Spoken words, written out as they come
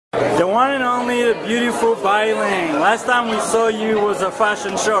The one and only, the beautiful Bai Ling. Last time we saw you was a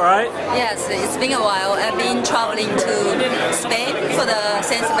fashion show, right? Yes, it's been a while. I've been traveling to Spain for the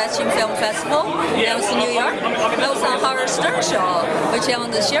San Sebastian Film Festival. I was in New York. I was on Howard Stern show, which I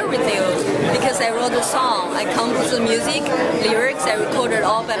want to share with you because I wrote a song. I composed the music, lyrics. I recorded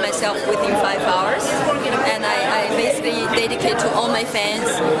all by myself within 5 hours, and I basically dedicate to all my fans.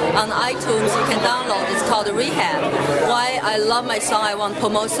 On iTunes, you can download. It's called Rehab. Why I love my song, I want to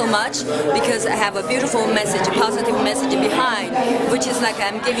promote so much because I have a beautiful message, a positive message behind, which is like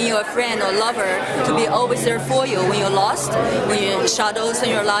I'm giving you a friend or lover to be always there for you when you're lost, when you're shadows in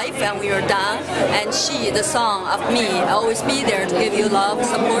your life, and when you're down. And she, the song of me, always be there to give you love,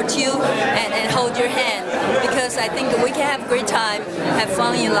 support you, and hold your hand. Because I think we can have a great time, have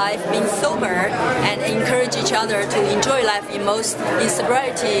fun in life, being sober, and encourage each other to enjoy life in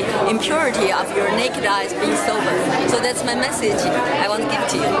sobriety, in purity of your naked eyes, being sober. So that's my message I want to give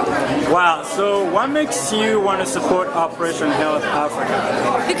to you. Wow, so what makes you want to support Operation Health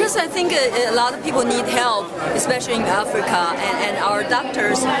Africa? Because I think a lot of people need help, especially in Africa, and our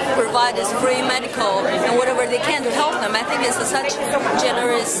doctors provide us free medical and whatever they can to help them. I think it's such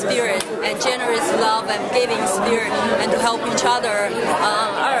generous spirit and generous love and giving spirit, and to help each other on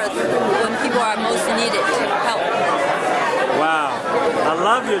earth when people are most needed help. Wow, I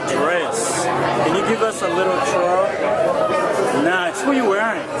love your dress. Can you give us a little tour? Nice. What are you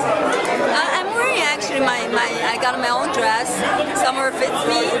wearing? I'm wearing actually I got my own dress. Summer fits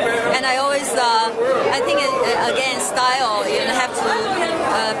me, and I always I think again style. You don't have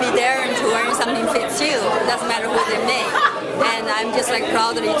to be there and to wearing something fits you. It doesn't matter who they make. And I'm just like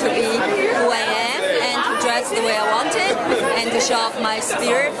proudly to be who I am and to dress the way I want it and to show off my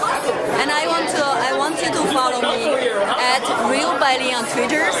spirit. And I want you to follow me at Real Bai Ling on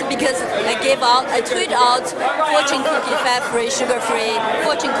Twitter because I tweet out fortune cookie, fat-free, sugar-free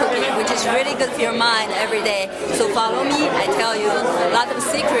fortune cookie, which is really good for your mind every day. So follow me. I tell you a lot of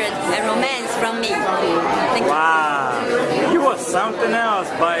secret and romance from me. Thank you. Wow, you are something else,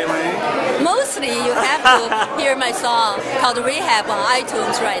 Bai Ling. Mostly you have to hear my song called Rehab on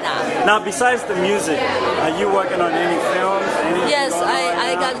iTunes right now. Now, besides the music, are you working on any films? Yes,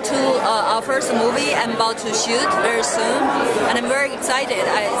 I got our first movie I'm about to shoot very soon, and I'm very excited.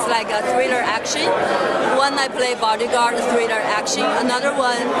 It's like a thriller action. One I play bodyguard, thriller action. Another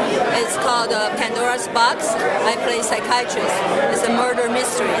one is called Pandora's Box. I play psychiatrist. It's a murder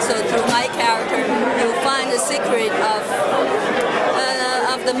mystery. So through my character, you'll find the secret of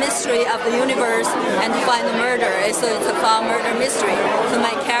the mystery of the universe and to find the murder. So it's a found murder mystery. So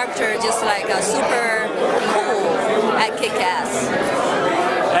my character just like a super cool at kick ass.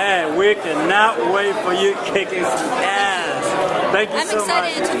 Hey, we cannot wait for you kicking some ass. Thank you so much. I'm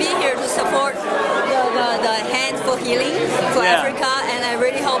excited to be here to support the Hand for Healing for Africa, and I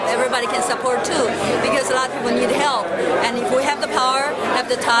really hope everybody can support too, because a lot of people need help. And if we have the power, have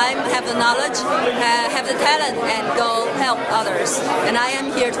the time, have the knowledge, have the talent, and go help others. And I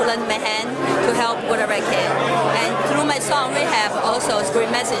am here to lend my hand to help whatever I can. And through my song Rehab also, it's a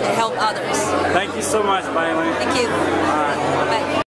great message to help others. Thank you so much, Bai Ling. Thank you. All right. Bye.